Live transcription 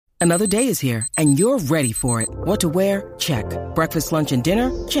Another day is here, and you're ready for it. What to wear? Check. Breakfast, lunch, and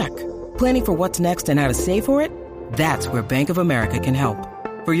dinner? Check. Planning for what's next and how to save for it? That's where Bank of America can help.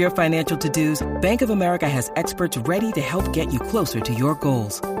 For your financial to-dos, Bank of America has experts ready to help get you closer to your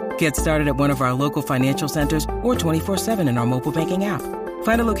goals. Get started at one of our local financial centers or 24/7 in our mobile banking app.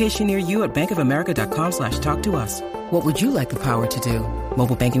 Find a location near you at bankofamerica.com/talktous. What would you like the power to do?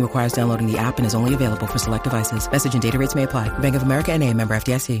 Mobile banking requires downloading the app and is only available for select devices. Message and data rates may apply. Bank of America N.A., member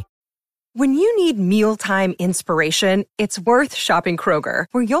FDIC. When you need mealtime inspiration, it's worth shopping Kroger,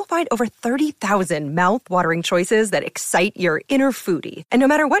 where you'll find over 30,000 mouth-watering choices that excite your inner foodie. And no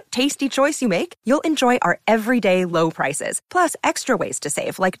matter what tasty choice you make, you'll enjoy our everyday low prices, plus extra ways to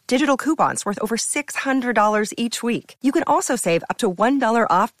save, like digital coupons worth over $600 each week. You can also save up to $1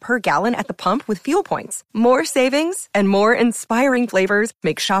 off per gallon at the pump with fuel points. More savings and more inspiring flavors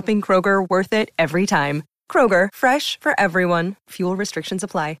make shopping Kroger worth it every time. Kroger, fresh for everyone. Fuel restrictions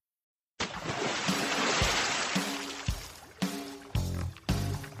apply.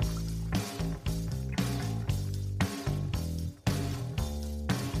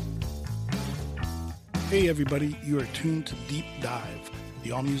 Hey everybody, you are tuned to Deep Dive,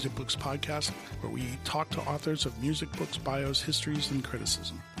 the All Music Books podcast, where we talk to authors of music books, bios, histories, and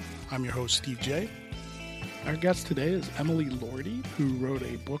criticism. I'm your host, Steve J. Our guest today is Emily Lordi, who wrote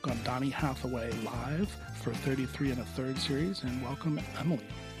a book on Donny Hathaway live for 33 1/3 series, and welcome, Emily.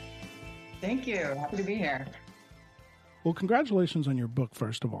 Thank you. Happy to be here. Well, congratulations on your book,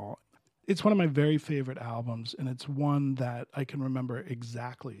 first of all. It's one of my very favorite albums, and it's one that I can remember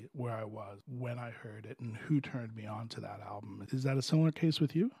exactly where I was when I heard it and who turned me on to that album. Is that a similar case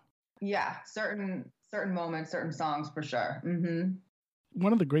with you? Yeah, certain moments, certain songs for sure. Mm-hmm.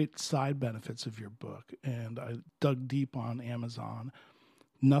 One of the great side benefits of your book, and I dug deep on Amazon,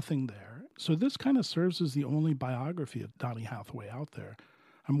 nothing there. So this kind of serves as the only biography of Donny Hathaway out there.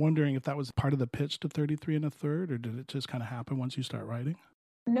 I'm wondering if that was part of the pitch to 33 1/3, or did it just kind of happen once you start writing?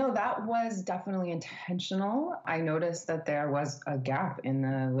 No, that was definitely intentional. I noticed that there was a gap in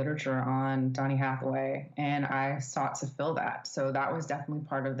the literature on Donny Hathaway, and I sought to fill that. So that was definitely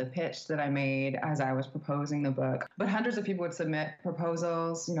part of the pitch that I made as I was proposing the book. But hundreds of people would submit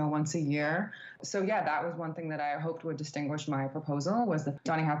proposals, once a year. So yeah, that was one thing that I hoped would distinguish my proposal, was that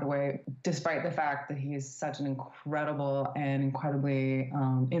Donny Hathaway, despite the fact that he is such an incredible and incredibly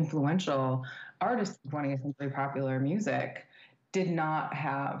influential artist of 20th century popular music, did not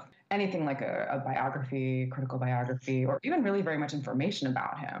have anything like a biography, critical biography, or even really very much information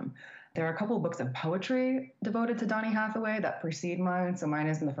about him. There are a couple of books of poetry devoted to Donny Hathaway that precede mine, so mine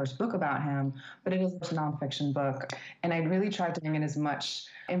isn't the first book about him, but it is a nonfiction book. And I really tried to bring in as much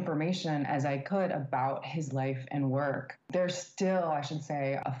information as I could about his life and work. There's still, I should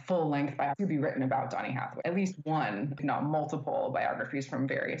say, a full-length biography to be written about Donny Hathaway, at least one, if not multiple biographies from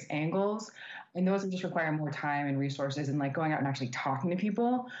various angles. And those would just require more time and resources and going out and actually talking to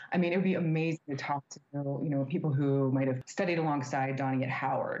people. I mean, it would be amazing to talk to, people who might have studied alongside Donny at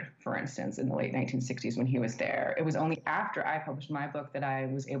Howard, for instance, in the late 1960s when he was there. It was only after I published my book that I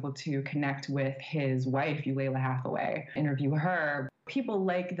was able to connect with his wife, Eulayla Hathaway, interview her. People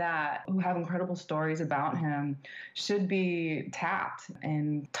like that who have incredible stories about him should be tapped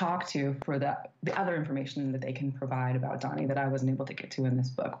and talked to for the other information that they can provide about Donny that I wasn't able to get to in this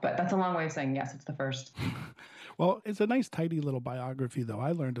book. But that's a long way of saying yes, it's the first. Well, it's a nice, tidy little biography, though.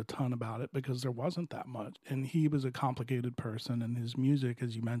 I learned a ton about it because there wasn't that much. And he was a complicated person, and his music,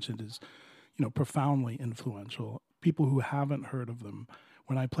 as you mentioned, is, profoundly influential. People who haven't heard of them,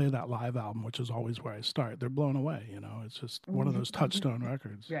 when I play that live album, which is always where I start, they're blown away. It's just one of those touchstone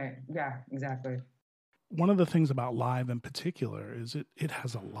records. Right. Yeah, exactly. One of the things about live in particular is it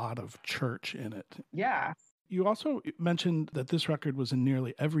has a lot of church in it. Yeah. You also mentioned that this record was in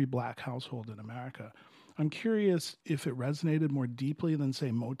nearly every Black household in America. I'm curious if it resonated more deeply than,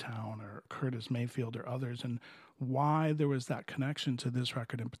 say, Motown or Curtis Mayfield or others, and why there was that connection to this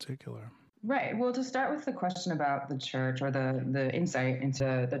record in particular. Right. Well, to start with the question about the church or the insight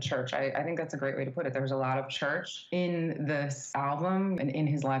into the church, I think that's a great way to put it. There was a lot of church in this album and in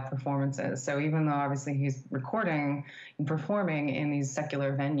his live performances. So even though obviously he's recording and performing in these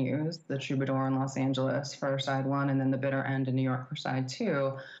secular venues, the Troubadour in Los Angeles for side one and then the Bitter End in New York for side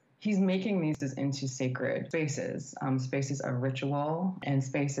two, he's making these into sacred spaces, spaces of ritual and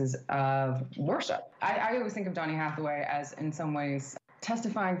spaces of worship. I always think of Donny Hathaway as, in some ways,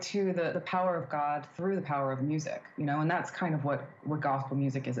 testifying to the power of God through the power of music, and that's kind of what gospel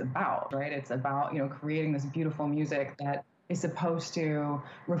music is about, right? It's about, creating this beautiful music that is supposed to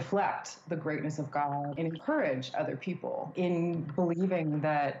reflect the greatness of God and encourage other people in believing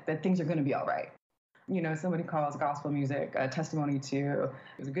that things are going to be all right. Somebody calls gospel music a testimony to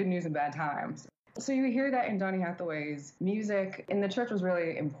it was good news and bad times. So you hear that in Donny Hathaway's music, and the church was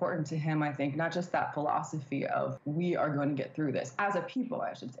really important to him, I think, not just that philosophy of we are going to get through this as a people,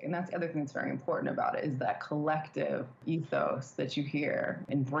 I should say. And that's the other thing that's very important about it is that collective ethos that you hear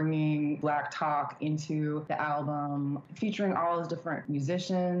in bringing Black talk into the album, featuring all those different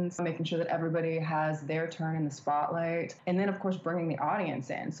musicians, making sure that everybody has their turn in the spotlight, and then, of course, bringing the audience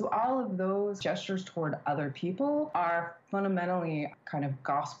in. So all of those gestures toward other people are fundamentally kind of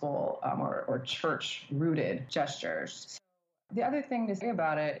gospel or church-rooted gestures. The other thing to say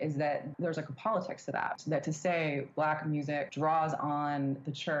about it is that there's like a politics to that. That to say Black music draws on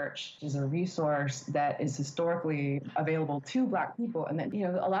the church is a resource that is historically available to Black people. And that,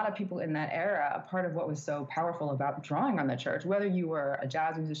 a lot of people in that era, a part of what was so powerful about drawing on the church, whether you were a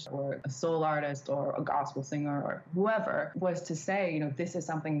jazz musician or a soul artist or a gospel singer or whoever, was to say, this is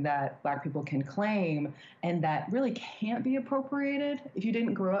something that Black people can claim and that really can't be appropriated. If you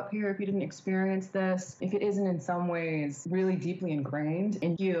didn't grow up here, if you didn't experience this, if it isn't in some ways really deeply ingrained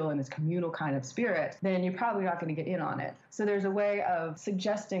in you and this communal kind of spirit, then you're probably not going to get in on it. So there's a way of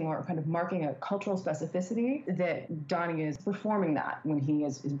suggesting or kind of marking a cultural specificity that Donny is performing that when he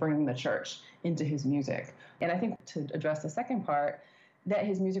is bringing the church into his music. And I think to address the second part, that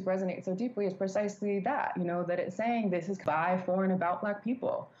his music resonates so deeply is precisely that, that it's saying this is by, for, and about Black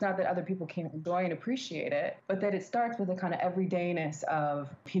people. It's not that other people can't enjoy and appreciate it, but that it starts with a kind of everydayness of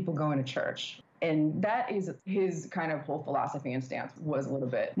people going to church. And that is his kind of whole philosophy and stance was a little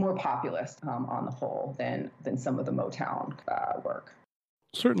bit more populist on the whole than some of the Motown work.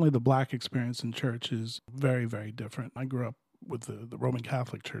 Certainly the Black experience in church is very, very different. I grew up with the Roman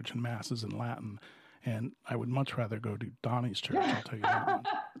Catholic Church and masses in Latin, and I would much rather go to Donny's church, I'll tell you that much.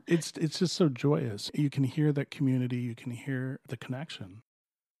 It's just so joyous. You can hear that community. You can hear the connection.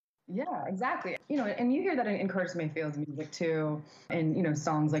 Yeah, exactly. And you hear that in Curtis Mayfield's music too. And,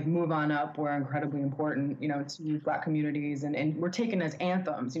 songs like Move On Up were incredibly important, to Black communities and were taken as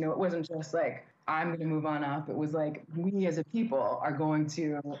anthems. It wasn't just like, I'm going to move on up. It was like, we as a people are going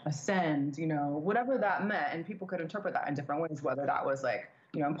to ascend, whatever that meant. And people could interpret that in different ways, whether that was like,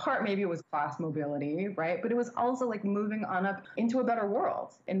 in part, maybe it was class mobility, right? But it was also like moving on up into a better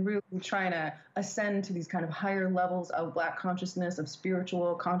world and really trying to ascend to these kind of higher levels of Black consciousness, of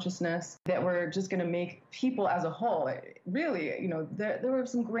spiritual consciousness that were just going to make people as a whole, really, there were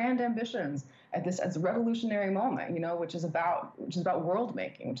some grand ambitions at this as a revolutionary moment, which is about world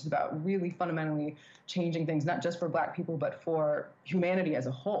making, which is about really fundamentally changing things, not just for Black people, but for humanity as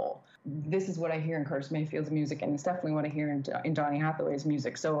a whole. This is what I hear in Curtis Mayfield's music, and it's definitely what I hear in Donny Hathaway's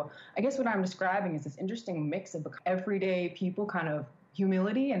music. So I guess what I'm describing is this interesting mix of everyday people kind of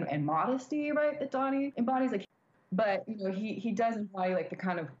humility and modesty, right, that Donny embodies. But, he does embody like the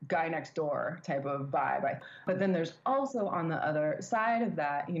kind of guy next door type of vibe. But then there's also on the other side of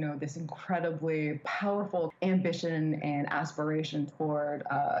that, this incredibly powerful ambition and aspiration toward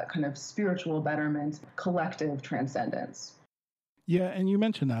kind of spiritual betterment, collective transcendence. Yeah, and you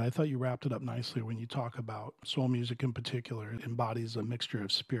mentioned that. I thought you wrapped it up nicely when you talk about soul music in particular. It embodies a mixture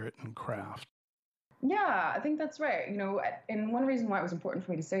of spirit and craft. Yeah, I think that's right. And one reason why it was important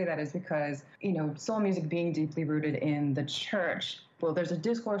for me to say that is because, soul music being deeply rooted in the church, well, there's a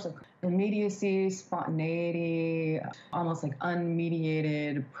discourse of immediacy, spontaneity, almost like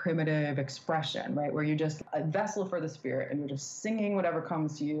unmediated, primitive expression, right? Where you're just a vessel for the spirit and you're just singing whatever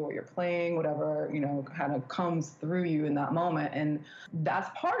comes to you or you're playing whatever, kind of comes through you in that moment. And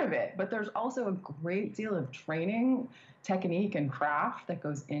that's part of it. But there's also a great deal of training, technique, and craft that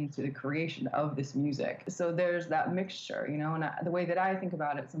goes into the creation of this music. So there's that mixture, and the way that I think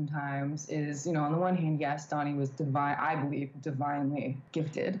about it sometimes is, on the one hand, yes, Donny was I believe, divinely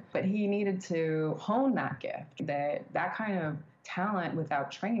gifted, but he needed to hone that gift, that kind of talent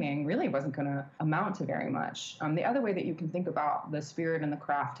without training really wasn't going to amount to very much. The other way that you can think about the spirit and the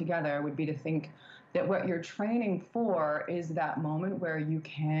craft together would be to think that what you're training for is that moment where you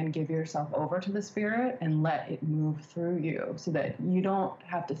can give yourself over to the spirit and let it move through you so that you don't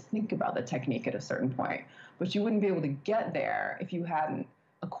have to think about the technique at a certain point. But you wouldn't be able to get there if you hadn't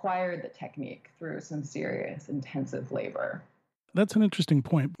acquired the technique through some serious, intensive labor. That's an interesting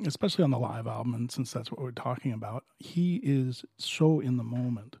point, especially on the live album, and since that's what we're talking about. He is so in the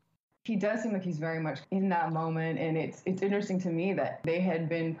moment. He does seem like he's very much in that moment, and it's interesting to me that they had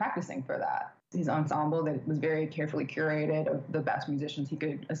been practicing for that. His ensemble that was very carefully curated of the best musicians he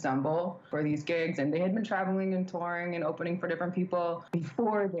could assemble for these gigs, and they had been traveling and touring and opening for different people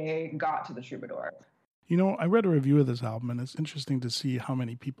before they got to the Troubadour. I read a review of this album, and it's interesting to see how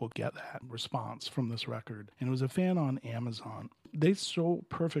many people get that response from this record. And it was a fan on Amazon. They so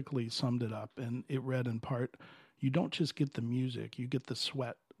perfectly summed it up, and it read in part, you don't just get the music, you get the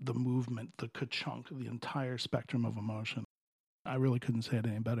sweat, the movement, the ka-chunk, the entire spectrum of emotion. I really couldn't say it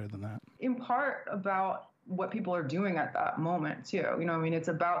any better than that. In part about what people are doing at that moment, too. It's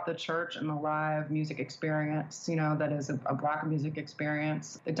about the church and the live music experience, that is a Black music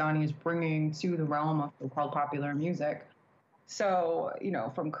experience that Donny is bringing to the realm of so-called popular music. So,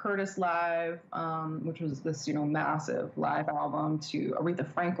 from Curtis Live, which was this, massive live album, to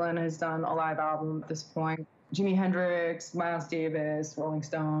Aretha Franklin has done a live album at this point. Jimi Hendrix, Miles Davis, Rolling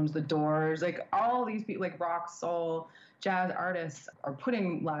Stones, The Doors, like all these people, like rock, soul, jazz artists are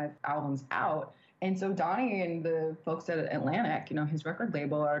putting live albums out. And so Donny and the folks at Atlantic, his record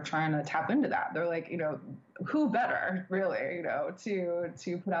label, are trying to tap into that. They're like, who better, really,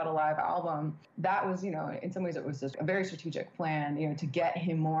 to put out a live album? That was, in some ways it was just a very strategic plan, to get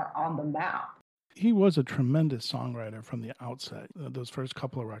him more on the map. He was a tremendous songwriter from the outset. Those first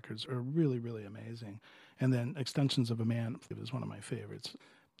couple of records are really, really amazing. And then Extensions of a Man is one of my favorites.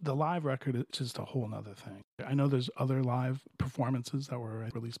 The live record is just a whole nother thing. I know there's other live performances that were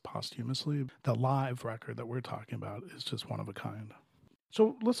released posthumously. The live record that we're talking about is just one of a kind.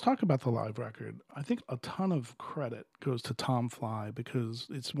 So let's talk about the live record. I think a ton of credit goes to Tom Fly because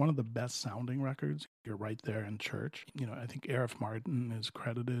it's one of the best sounding records. You're right there in church. I think Arif Martin is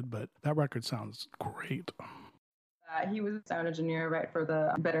credited, but that record sounds great. He was a sound engineer, right, for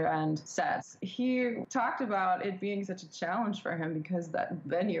the Bitter End sets. He talked about it being such a challenge for him because that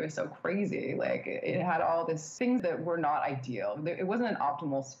venue is so crazy. Like, it had all these things that were not ideal. It wasn't an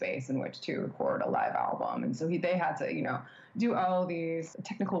optimal space in which to record a live album. And so they had to, do all these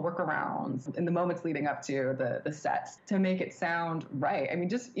technical workarounds in the moments leading up to the sets to make it sound right. I mean,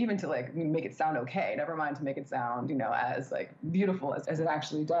 just even to make it sound okay, never mind to make it sound, as beautiful as it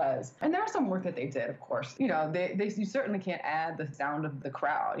actually does. And there was some work that they did, of course. You certainly can't add the sound of the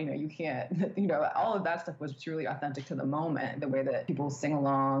crowd. You can't, all of that stuff was truly authentic to the moment, the way that people sing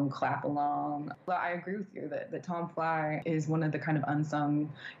along, clap along. Well, I agree with you that Tom Fly is one of the kind of unsung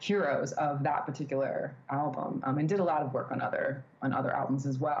heroes of that particular album, and did a lot of work on other albums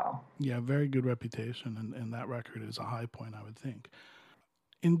as well. Yeah, very good reputation, and that record is a high point, I would think.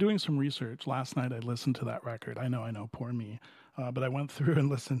 In doing some research, last night I listened to that record. I know, poor me. But I went through and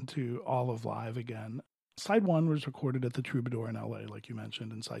listened to all of Live again. Side 1 was recorded at the Troubadour in LA, like you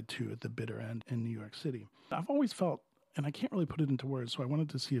mentioned, and Side 2 at the Bitter End in New York City. I've always felt, and I can't really put it into words, so I wanted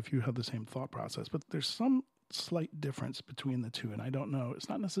to see if you had the same thought process, but there's some slight difference between the two, and I don't know. It's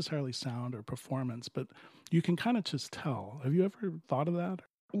not necessarily sound or performance, but you can kind of just tell. Have you ever thought of that?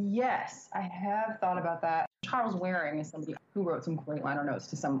 Yes, I have thought about that. Charles Waring is somebody who wrote some great liner notes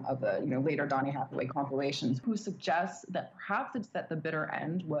to some of the later Donny Hathaway compilations, who suggests that perhaps it's that the Bitter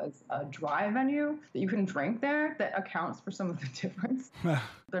End was a dry venue, that you couldn't drink there, that accounts for some of the difference.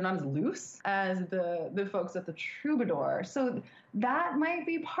 They're not as loose as the folks at the Troubadour. So that might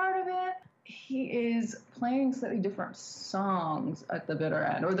be part of it. He is playing slightly different songs at the Bitter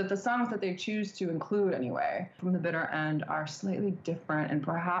End, or that the songs that they choose to include anyway from the Bitter End are slightly different, and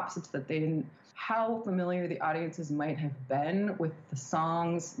perhaps it's that they didn't, how familiar the audiences might have been with the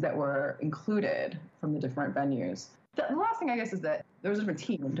songs that were included from the different venues. The last thing, I guess, is that there was a different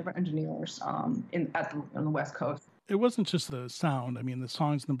team of different engineers on the West Coast. It wasn't just the sound. I mean, the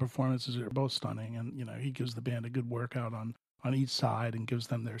songs and the performances are both stunning, and he gives the band a good workout on each side and gives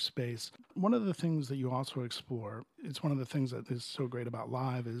them their space. One of the things that you also explore, it's one of the things that is so great about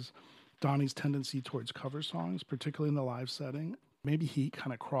Live, is Donny's tendency towards cover songs, particularly in the live setting. Maybe he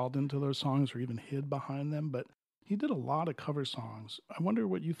kind of crawled into those songs or even hid behind them, but he did a lot of cover songs. I wonder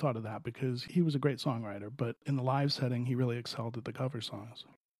what you thought of that, because he was a great songwriter, but in the live setting, he really excelled at the cover songs.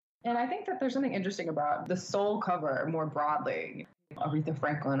 And I think that there's something interesting about the soul cover more broadly. Aretha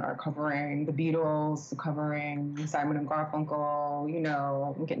Franklin are covering the Beatles, covering Simon and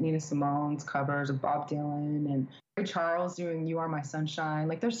Garfunkel, we get Nina Simone's covers of Bob Dylan, and Ray Charles doing You Are My Sunshine.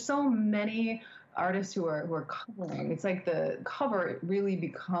 Like, there's so many artists who are covering. It's like the cover really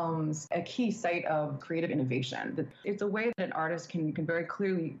becomes a key site of creative innovation. It's a way that an artist can very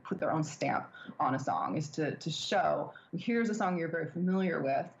clearly put their own stamp on a song, is to show, here's a song you're very familiar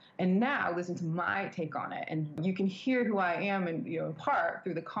with, and now listen to my take on it. And you can hear who I am, and in part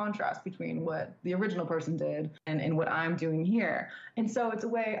through the contrast between what the original person did and what I'm doing here. And so it's a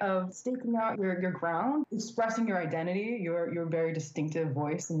way of staking out your ground, expressing your identity, your very distinctive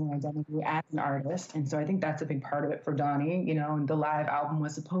voice and your identity as an artist. And so I think that's a big part of it for Donny, and the live album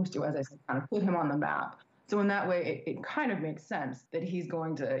was supposed to, as I said, kind of put him on the map. So in that way, it kind of makes sense that he's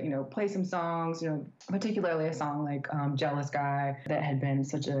going to, play some songs, particularly a song like Jealous Guy that had been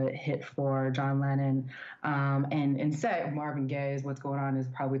such a hit for John Lennon. And say Marvin Gaye is What's Going On is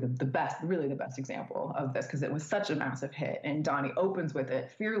probably the best, really the best example of this, because it was such a massive hit. And Donny opens with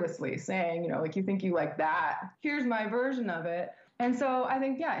it fearlessly saying, you think you like that? Here's my version of it. And so I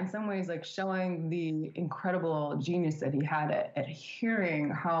think, in some ways, like showing the incredible genius that he had at hearing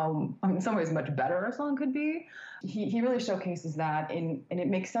how, in some ways, much better a song could be, he really showcases that. And it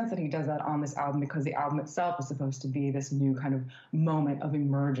makes sense that he does that on this album, because the album itself is supposed to be this new kind of moment of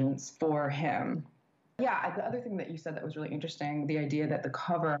emergence for him. Yeah, the other thing that you said that was really interesting, the idea that the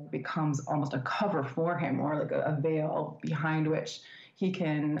cover becomes almost a cover for him, or like a veil behind which he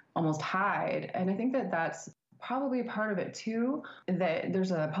can almost hide. And I think that that's probably a part of it too, that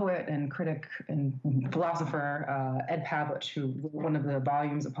there's a poet and critic and philosopher, Ed Pavlich, who wrote one of the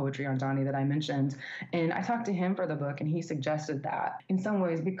volumes of poetry on Donny that I mentioned. And I talked to him for the book, and he suggested that in some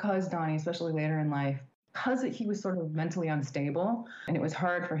ways, because Donny, especially later in life, because he was sort of mentally unstable, and it was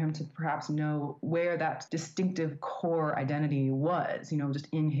hard for him to perhaps know where that distinctive core identity was, just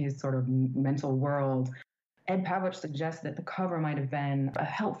in his sort of mental world. Ed Pavlich suggests that the cover might have been a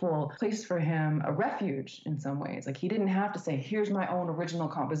helpful place for him, a refuge in some ways. Like, he didn't have to say, here's my own original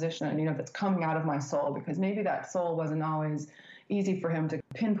composition, that's coming out of my soul, because maybe that soul wasn't always easy for him to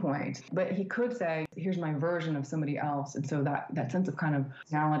pinpoint. But he could say, here's my version of somebody else. And so that sense of kind of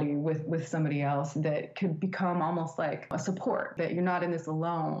personality with somebody else that could become almost like a support, that you're not in this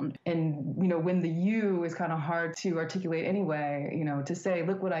alone. And, when the you is kind of hard to articulate anyway, to say,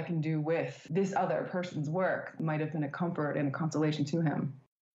 look what I can do with this other person's work, might have been a comfort and a consolation to him.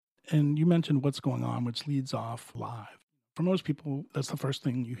 And you mentioned What's Going On, which leads off live. For most people, that's the first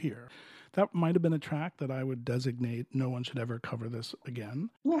thing you hear. That might have been a track that I would designate no one should ever cover this again.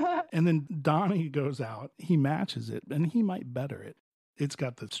 And then Donny goes out, he matches it, and he might better it. It's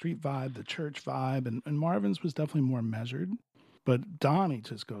got the street vibe, the church vibe, and Marvin's was definitely more measured. But Donny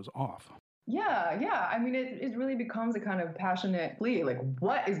just goes off. Yeah. I mean, it really becomes a kind of passionate plea, like,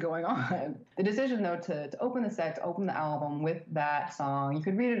 what is going on? The decision, though, to open the set, to open the album with that song, you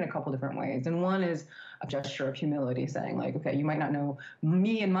could read it in a couple different ways. And one is a gesture of humility, saying, like, okay, you might not know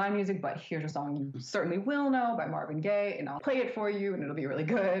me and my music, but here's a song you certainly will know by Marvin Gaye, and I'll play it for you, and it'll be really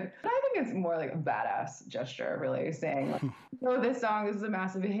good. But I think it's more like a badass gesture, really, saying, like, this song, this is a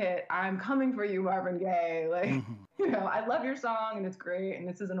massive hit. I'm coming for you, Marvin Gaye. Like, I love your song, and it's great, and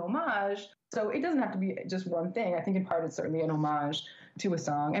this is an homage. So it doesn't have to be just one thing. I think in part it's certainly an homage to a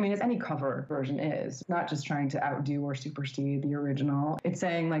song. I mean, as any cover version is, not just trying to outdo or supersede the original. It's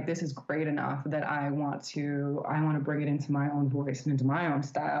saying, like, this is great enough that I want to bring it into my own voice and into my own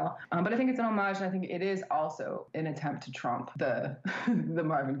style. But I think it's an homage, and I think it is also an attempt to trump the the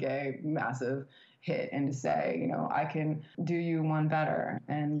Marvin Gaye massive hit, and to say, I can do you one better,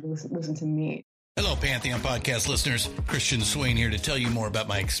 and listen to me. Hello, Pantheon podcast listeners. Christian Swain here to tell you more about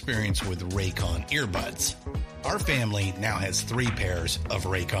my experience with Raycon earbuds. Our family now has 3 pairs of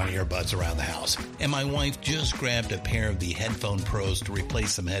Raycon earbuds around the house, and my wife just grabbed a pair of the Headphone Pros to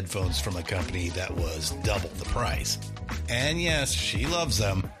replace some headphones from a company that was double the price. And yes, she loves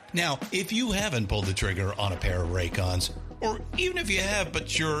them. Now, if you haven't pulled the trigger on a pair of Raycons, or even if you have,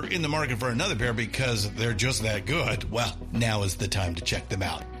 but you're in the market for another pair because they're just that good, well, now is the time to check them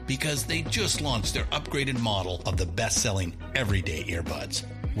out, because they just launched their upgraded model of the best-selling everyday earbuds.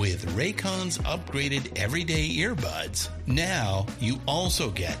 With Raycon's upgraded everyday earbuds, now you also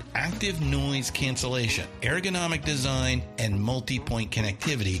get active noise cancellation, ergonomic design, and multi-point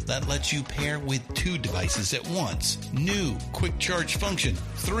connectivity that lets you pair with 2 devices at once. New quick charge function,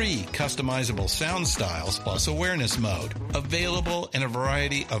 3 customizable sound styles, plus awareness mode. Available in a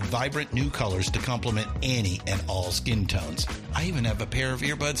variety of vibrant new colors to complement any and all skin tones. I even have a pair of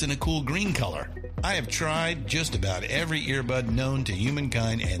earbuds in a cool green color. I have tried just about every earbud known to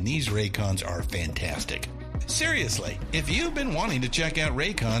humankind, and these Raycons are fantastic. Seriously, if you've been wanting to check out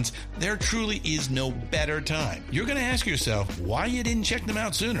Raycons, there truly is no better time. You're going to ask yourself why you didn't check them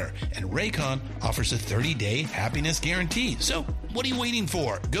out sooner, and Raycon offers a 30-day happiness guarantee. So what are you waiting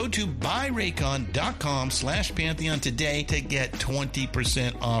for? Go to buyraycon.com/Pantheon today to get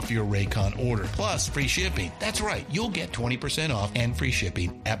 20% off your Raycon order, plus free shipping. That's right, you'll get 20% off and free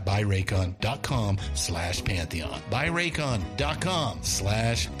shipping at buyraycon.com/Pantheon.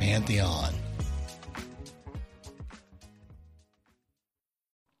 buyraycon.com/Pantheon.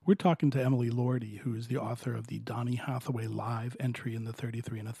 We're talking to Emily Lordi, who is the author of the Donny Hathaway live entry in the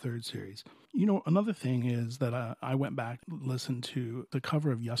 33 1/3 series. Another thing is that I went back and listened to the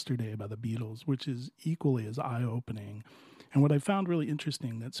cover of Yesterday by the Beatles, which is equally as eye-opening And what I found really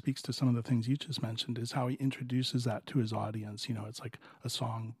interesting that speaks to some of the things you just mentioned is how he introduces that to his audience. You know, it's like a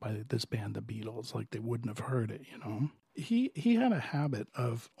song by this band, the Beatles, like they wouldn't have heard it, you know. He had a habit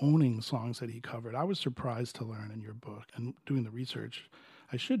of owning songs that he covered. I was surprised to learn in your book and doing the research,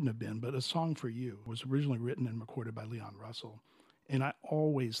 I shouldn't have been, but A Song for You was originally written and recorded by Leon Russell. And I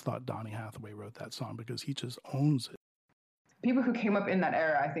always thought Donny Hathaway wrote that song because he just owns it. People who came up in that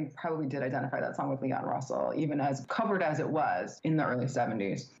era, I think, probably did identify that song with Leon Russell, even as covered as it was in the early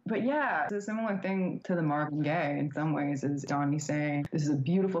 70s. But yeah, it's a similar thing to the Marvin Gaye in some ways, is Donny saying, this is a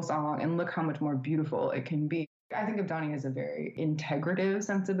beautiful song, and look how much more beautiful it can be. I think of Donny as a very integrative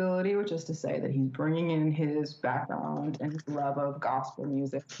sensibility, which is to say that he's bringing in his background and his love of gospel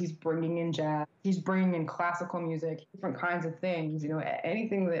music. He's bringing in jazz. He's bringing in classical music, different kinds of things. You know,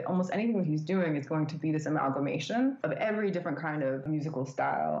 almost anything that he's doing is going to be this amalgamation of every different kind of musical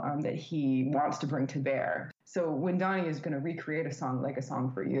style that he wants to bring to bear. So when Donny is going to recreate a song like A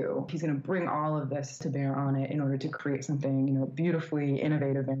Song for You, he's going to bring all of this to bear on it in order to create something, you know, beautifully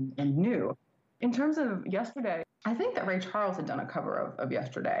innovative and new. In terms of Yesterday, I think that Ray Charles had done a cover of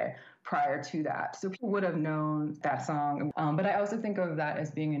Yesterday prior to that. So people would have known that song. But I also think of that as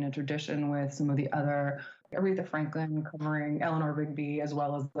being in a tradition with some of the other, Aretha Franklin covering Eleanor Rigby, as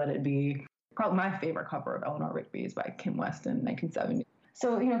well as Let It Be. Probably my favorite cover of Eleanor Rigby is by Kim West in 1970.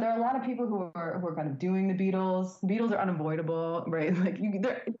 So, you know, there are a lot of people who are kind of doing the Beatles. The Beatles are unavoidable, right? Like,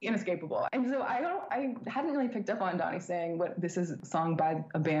 they're inescapable. And so I hadn't really picked up on Donny saying what this is a song by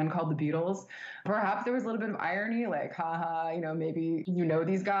a band called the Beatles. Perhaps there was a little bit of irony, like, haha, you know, maybe you know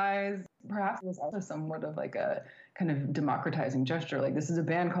these guys. Perhaps it was also somewhat of like a kind of democratizing gesture. Like, this is a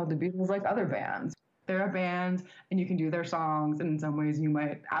band called the Beatles like other bands. They're a band and you can do their songs. And in some ways you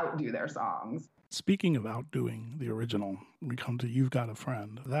might outdo their songs. Speaking of outdoing the original, we come to You've Got a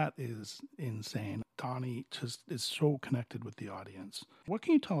Friend. That is insane. Donny just is so connected with the audience. What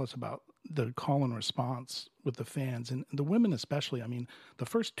can you tell us about the call and response with the fans and the women especially? I mean, the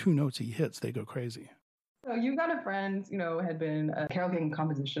first two notes he hits, they go crazy. So You've Got a Friend, you know, had been a Carole King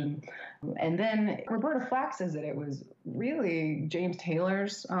composition. And then Roberta Flack says that it was really James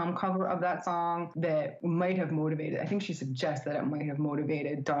Taylor's cover of that song that might have motivated, I think she suggests that it might have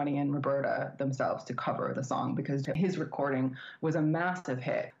motivated Donny and Roberta themselves to cover the song because his recording was a massive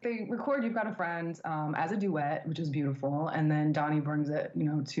hit. They record You've Got a Friend as a duet, which is beautiful. And then Donny brings it, you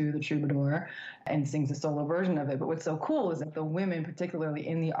know, to the troubadour and sings a solo version of it. But what's so cool is that the women, particularly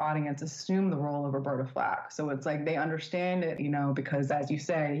in the audience, assume the role of Roberta Flack. So it's like they understand it, you know, because as you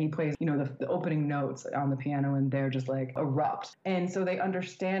say, he plays, you know, the opening notes on the piano and they're just like erupt. And so they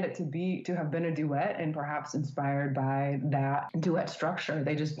understand it to have been a duet and perhaps inspired by that duet structure.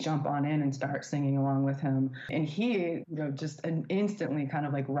 They just jump on in and start singing along with him. And he, you know, just instantly kind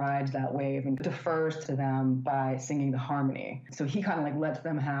of like rides that wave and defers to them by singing the harmony. So he kind of like lets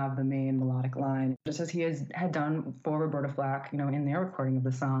them have the main melodic line, just as he had done for Roberta Flack, you know, in their recording of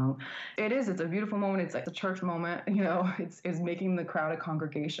the song. It's a beautiful moment. It's like a church moment, you know, it's making the crowd a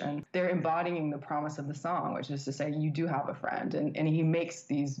congregation. They're embodying the promise of the song, which is to say, you do have a friend. And he makes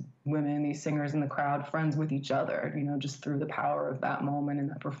these women, these singers in the crowd, friends with each other, you know, just through the power of that moment and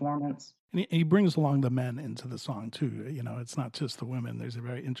that performance. And he brings along the men into the song, too. You know, it's not just the women. There's a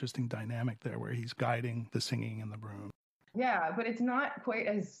very interesting dynamic there where he's guiding the singing in the room. Yeah, but it's not quite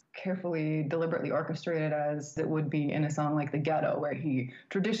as carefully, deliberately orchestrated as it would be in a song like The Ghetto, where he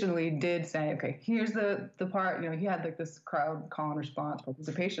traditionally did say, okay, here's the part, you know, he had like this crowd call and response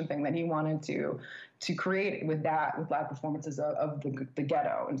participation thing that he wanted to create with live performances of the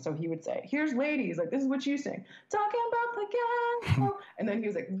Ghetto. And so he would say, here's ladies, like, this is what you sing, talking about the ghetto. And then he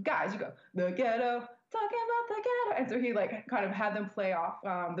was like, guys, you go, the ghetto, talking about the ghetto. And so he like kind of had them play off,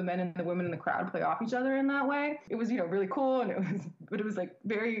 the men and the women in the crowd play off each other in that way. It was, you know, really cool. And it was like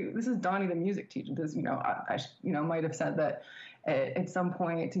this is Donny the music teacher. This, you know, I might have said that at some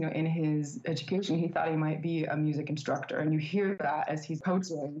point, you know, in his education, he thought he might be a music instructor. And you hear that as he's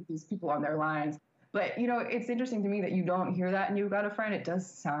coaching these people on their lines. But, you know, it's interesting to me that you don't hear that and You've Got a Friend. It does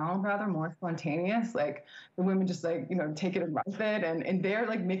sound rather more spontaneous. Like the women just like, you know, take it and run with it. And they're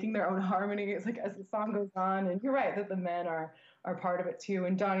like making their own harmony. It's like as the song goes on. And you're right that the men are part of it too.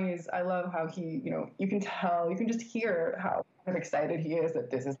 And Donny I love how he, you know, you can just hear how excited he is that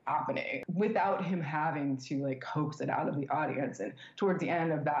this is happening without him having to like coax it out of the audience. And towards the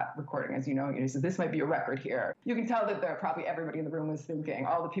end of that recording, as you know, he says, this might be a record here. You can tell that probably everybody in the room was thinking,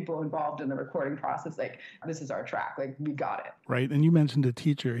 all the people involved in the recording process, like, this is our track, like, we got it. Right. And you mentioned a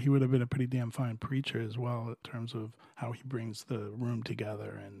teacher. He would have been a pretty damn fine preacher as well in terms of how he brings the room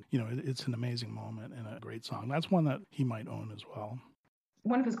together. And, you know, it's an amazing moment and a great song. That's one that he might own as well.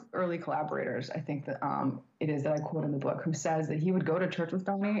 one of his early collaborators, I think that it is that I quote in the book, who says that he would go to church with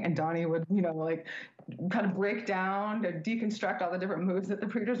Donny, and Donny would, like kind of break down to deconstruct all the different moves that the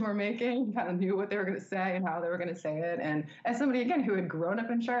preachers were making. He kind of knew what they were going to say and how they were going to say it. And as somebody, again, who had grown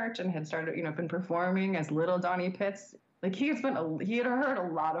up in church and had started, been performing as little Donny Pitts, like he had heard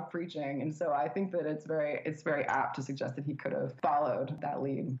a lot of preaching. And so I think that it's very apt to suggest that he could have followed that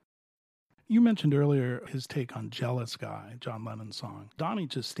lead. You mentioned earlier his take on Jealous Guy, John Lennon's song. Donny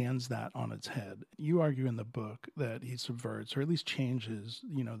just stands that on its head. You argue in the book that he subverts, or at least changes,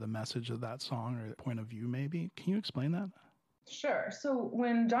 the message of that song or point of view, maybe. Can you explain that? Sure. So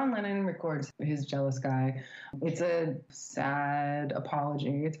when John Lennon records his Jealous Guy, it's a sad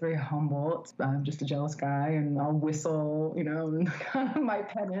apology. It's very humble. It's I'm just a jealous guy, and I'll whistle, my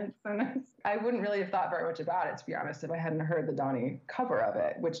penance. And I wouldn't really have thought very much about it, to be honest, if I hadn't heard the Donny cover of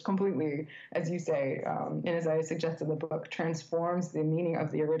it, which completely, as you say, and as I suggest in the book, transforms the meaning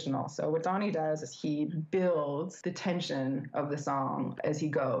of the original. So what Donny does is he builds the tension of the song as he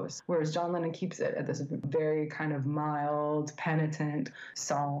goes, whereas John Lennon keeps it at this very kind of mild, penitent,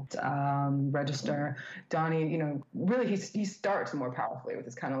 soft register. Donny, really he starts more powerfully with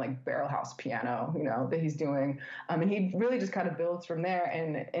this kind of like barrel house piano, that he's doing, and he really just kind of builds from there.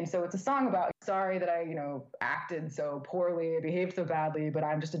 And so it's a song about sorry that I acted so poorly, behaved so badly, but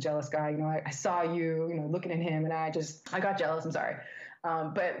I'm just a jealous guy. I saw you, looking at him, and I got jealous. I'm sorry.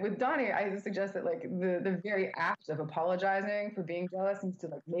 But with Donny, I suggest that like the very act of apologizing for being jealous seems to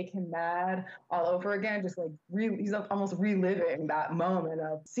like make him mad all over again. Just like he's almost reliving that moment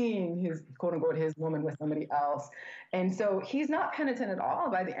of seeing his quote unquote his woman with somebody else. And so he's not penitent at all.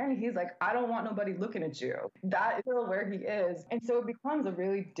 By the end, he's like, I don't want nobody looking at you. That is still where he is. And so it becomes a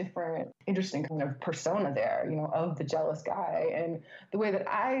really different, interesting kind of persona there, of the jealous guy. And the way that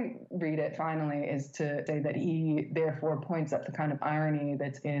I read it finally is to say that he therefore points at the kind of irony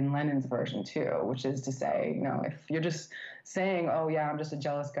that's in Lennon's version too, which is to say, if you're just saying, oh yeah, I'm just a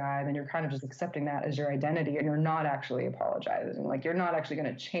jealous guy, then you're kind of just accepting that as your identity, and you're not actually apologizing. Like you're not actually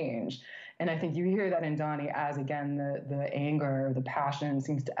going to change. And I think you hear that in Donny as, again, the anger, the passion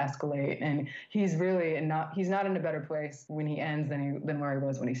seems to escalate. And he's not in a better place when he ends than where he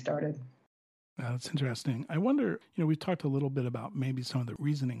was when he started. That's interesting. I wonder, we talked a little bit about maybe some of the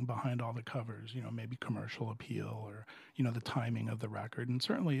reasoning behind all the covers, maybe commercial appeal or, the timing of the record, and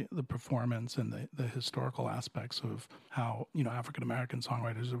certainly the performance and the historical aspects of how, African-American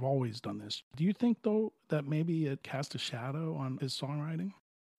songwriters have always done this. Do you think, though, that maybe it cast a shadow on his songwriting?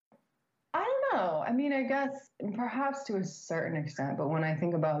 I don't know. I mean, I guess perhaps to a certain extent, but when I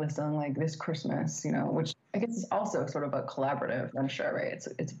think about a song like This Christmas, which I guess is also sort of a collaborative venture, right?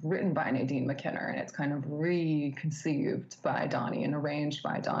 It's written by Nadine McKinner, and it's kind of reconceived by Donny and arranged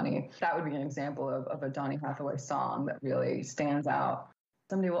by Donny. That would be an example of a Donny Hathaway song that really stands out.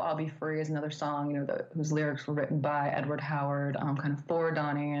 Someday We'll All Be Free is another song, whose lyrics were written by Edward Howard, kind of for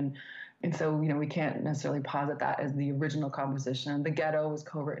Donny, and so, we can't necessarily posit that as the original composition. The Ghetto was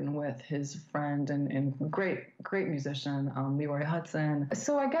co-written with his friend and great musician, Leroy Hudson.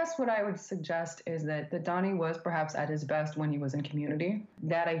 So I guess what I would suggest is that Donny was perhaps at his best when he was in Community.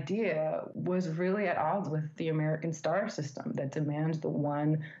 That idea was really at odds with the American star system that demands the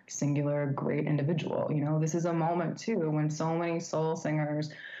one singular great individual. This is a moment, too, when so many soul singers,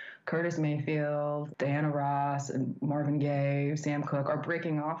 Curtis Mayfield, Diana Ross, and Marvin Gaye, Sam Cooke, are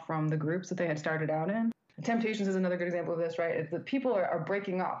breaking off from the groups that they had started out in. Temptations is another good example of this, right? The people are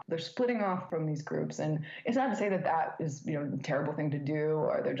breaking off. They're splitting off from these groups. And it's not to say that is, a terrible thing to do,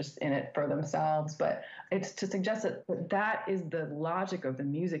 or they're just in it for themselves, but it's to suggest that is the logic of the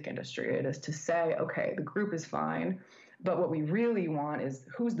music industry. It is to say, okay, the group is fine, but what we really want is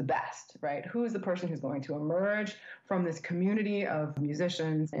who's the best, right? Who's the person who's going to emerge from this community of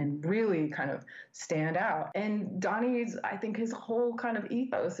musicians and really kind of stand out. And Donny's, I think his whole kind of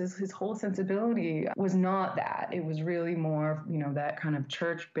ethos, his whole sensibility was not that. It was really more, that kind of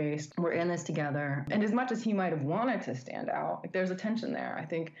church-based, we're in this together. And as much as he might have wanted to stand out, there's a tension there. I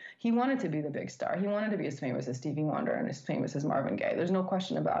think he wanted to be the big star. He wanted to be as famous as Stevie Wonder and as famous as Marvin Gaye. There's no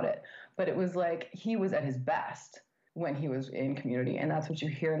question about it. But it was like he was at his best when he was in Community. And that's what you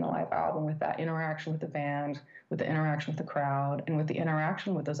hear in the live album, with that interaction with the band, with the interaction with the crowd, and with the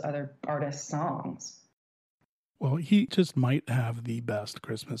interaction with those other artists' songs. Well, he just might have the best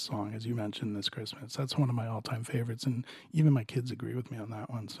Christmas song, as you mentioned, This Christmas. That's one of my all-time favorites, and even my kids agree with me on that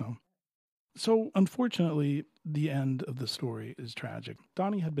one. So unfortunately, the end of the story is tragic.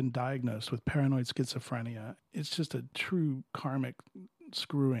 Donny had been diagnosed with paranoid schizophrenia. It's just a true karmic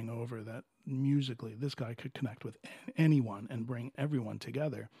screwing over that musically this guy could connect with anyone and bring everyone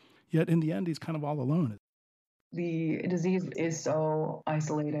together. Yet in the end, he's kind of all alone. The disease is so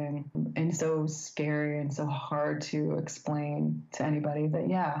isolating and so scary and so hard to explain to anybody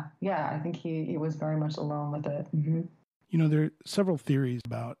that, I think he was very much alone with it. Mm-hmm. You know, there are several theories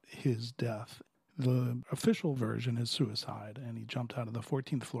about his death. The official version is suicide, and he jumped out of the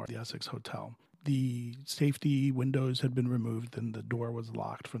 14th floor of the Essex Hotel. The safety windows had been removed and the door was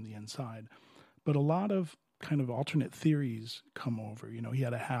locked from the inside. But a lot of kind of alternate theories come over. You know, he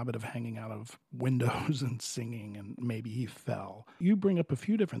had a habit of hanging out of windows and singing, and maybe he fell. You bring up a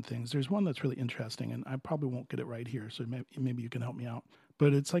few different things. There's one that's really interesting, and I probably won't get it right here, so maybe you can help me out.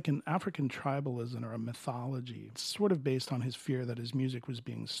 But it's like an African tribalism or a mythology. It's sort of based on his fear that his music was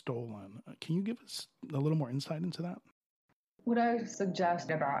being stolen. Can you give us a little more insight into that? What I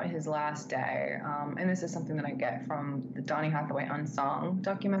suggest about his last day, and this is something that I get from the Donny Hathaway Unsung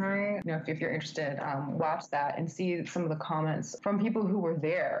documentary. You know, if you're interested, watch that and see some of the comments from people who were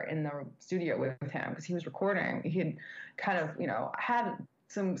there in the studio with him, because he was recording. He had kind of, had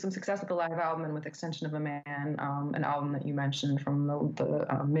some success with the live album and with Extension of a Man, an album that you mentioned from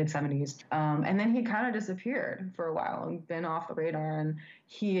the mid-'70s. And then he kind of disappeared for a while and been off the radar. And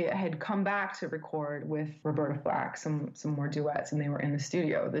he had come back to record with Roberta Flack some more duets, and they were in the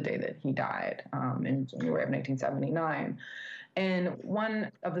studio the day that he died in January of 1979. And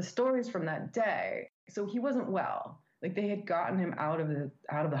one of the stories from that day, so he wasn't well. Like, they had gotten him out of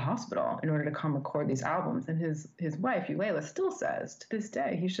the hospital in order to come record these albums. And his wife, Eulalia, still says to this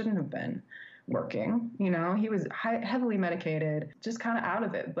day he shouldn't have been working. You know, he was heavily medicated, just kind of out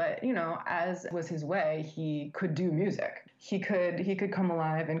of it. But, as was his way, he could do music. He could come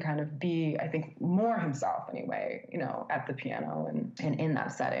alive and kind of be, I think, more himself anyway, at the piano and in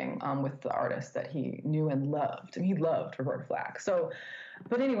that setting with the artists that he knew and loved. And he loved Roberta Flack.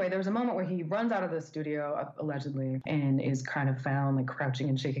 But anyway, there was a moment where he runs out of the studio, allegedly, and is kind of found like crouching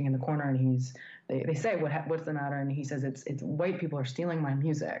and shaking in the corner. And they say, what's the matter? And he says, it's white people are stealing my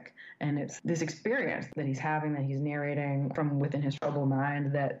music. And it's this experience that he's having, that he's narrating from within his troubled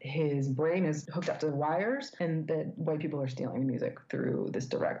mind, that his brain is hooked up to the wires and that white people are stealing the music through this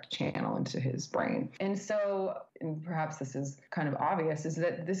direct channel into his brain. And so, and perhaps this is kind of obvious, is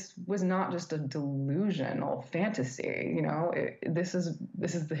that this was not just a delusional fantasy. This is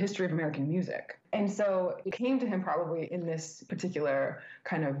the history of American music. And so it came to him probably in this particular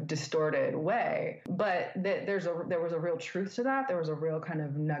kind of distorted way, but there was a real truth to that. There was a real kind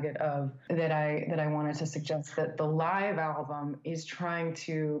of nugget of that I wanted to suggest, that the live album is trying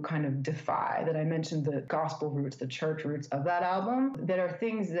to kind of defy, that I mentioned the gospel roots, the church roots of that album, that are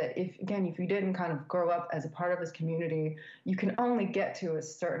things that if you didn't kind of grow up as a part of this community, you can only get to a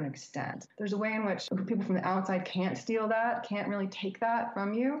certain extent. There's a way in which people from the outside can't steal that, can't really take that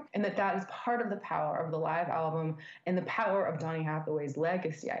from you, and that is part of the power of the live album and the power of Donny Hathaway's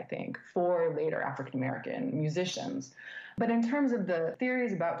legacy, I think, for later African-American musicians. But in terms of the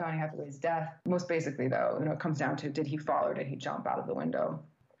theories about Donny Hathaway's death, most basically, though, it comes down to, did he fall or did he jump out of the window?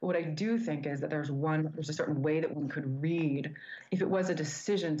 What I do think is that there's a certain way that one could read, if it was a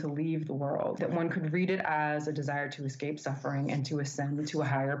decision to leave the world, that one could read it as a desire to escape suffering and to ascend to a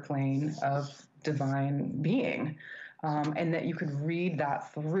higher plane of divine being. And that you could read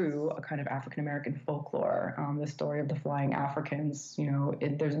that through a kind of African-American folklore, the story of the Flying Africans.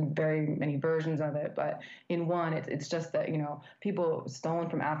 There's very many versions of it, but in one, it's just that, people stolen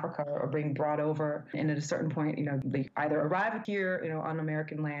from Africa or being brought over, and at a certain point, they either arrive here, on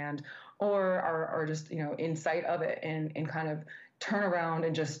American land, or are just, in sight of it and kind of turn around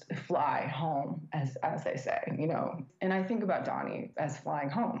and just fly home, as they say, And I think about Donny as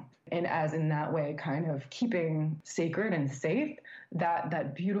flying home, and as in that way kind of keeping sacred and safe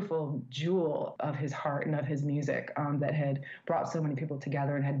that beautiful jewel of his heart and of his music that had brought so many people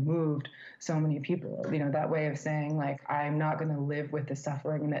together and had moved so many people. That way of saying, like, I'm not going to live with the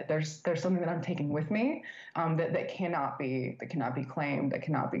suffering, and that there's something that I'm taking with me that cannot be claimed, that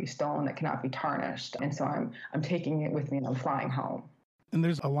cannot be stolen, that cannot be tarnished. And so I'm taking it with me and I'm flying home. And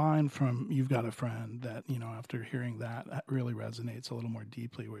there's a line from You've Got a Friend that, after hearing that really resonates a little more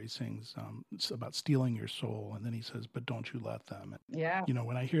deeply, where he sings it's about stealing your soul. And then he says, but don't you let them. Yeah.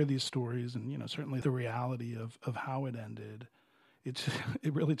 When I hear these stories and, certainly the reality of how it ended,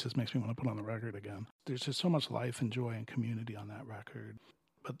 it really just makes me want to put on the record again. There's just so much life and joy and community on that record.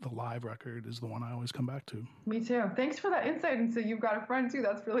 But the live record is the one I always come back to. Me too. Thanks for that insight. And so You've Got a Friend too.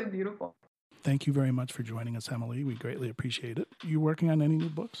 That's really beautiful. Thank you very much for joining us, Emily. We greatly appreciate it. You working on any new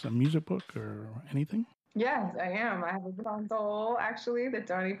books, a music book or anything? Yes, I am. I have a book on soul, actually, that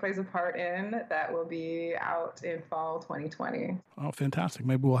Donny plays a part in that will be out in fall 2020. Oh, fantastic.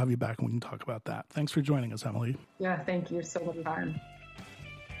 Maybe we'll have you back and we can talk about that. Thanks for joining us, Emily. Yeah, thank you so much.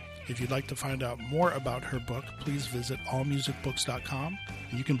 If you'd like to find out more about her book, please visit allmusicbooks.com,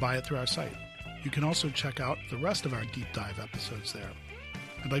 and you can buy it through our site. You can also check out the rest of our deep dive episodes there.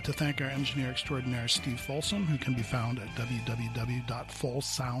 I'd like to thank our engineer extraordinaire, Steve Folsom, who can be found at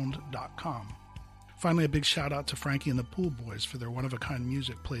www.fullsound.com. Finally, a big shout out to Frankie and the Pool Boys for their one-of-a-kind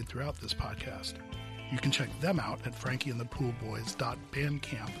music played throughout this podcast. You can check them out at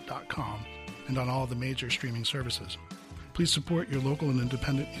frankieandthepoolboys.bandcamp.com and on all the major streaming services. Please support your local and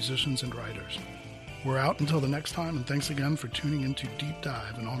independent musicians and writers. We're out until the next time, and thanks again for tuning into Deep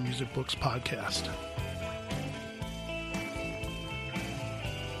Dive, an All Music Books podcast.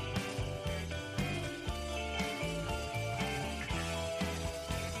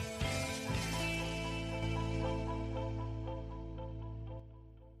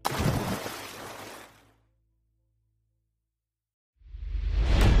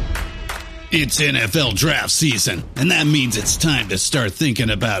 It's NFL draft season, and that means it's time to start thinking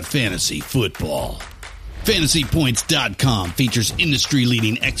about fantasy football. FantasyPoints.com features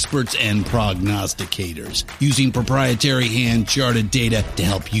industry-leading experts and prognosticators using proprietary hand-charted data to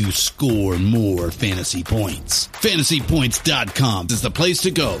help you score more fantasy points. FantasyPoints.com is the place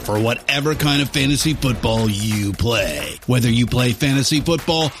to go for whatever kind of fantasy football you play. Whether you play fantasy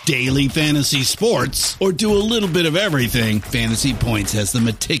football, daily fantasy sports, or do a little bit of everything, Fantasy Points has the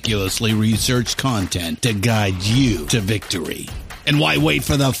meticulously researched content to guide you to victory. And why wait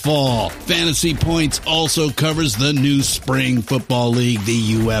for the fall? Fantasy Points also covers the new spring football league,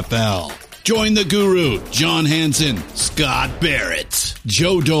 the UFL. Join the guru, John Hansen, Scott Barrett,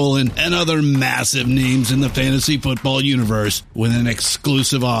 Joe Dolan, and other massive names in the fantasy football universe with an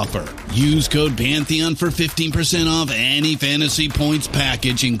exclusive offer. Use code Pantheon for 15% off any Fantasy Points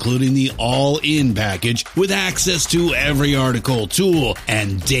package, including the all-in package, with access to every article, tool,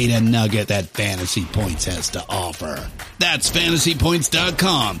 and data nugget that Fantasy Points has to offer. That's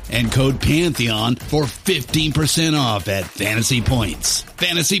FantasyPoints.com and code Pantheon for 15% off at Fantasy Points.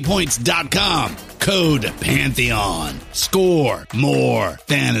 FantasyPoints.com, code Pantheon. Score more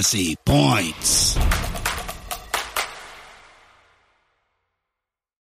fantasy points.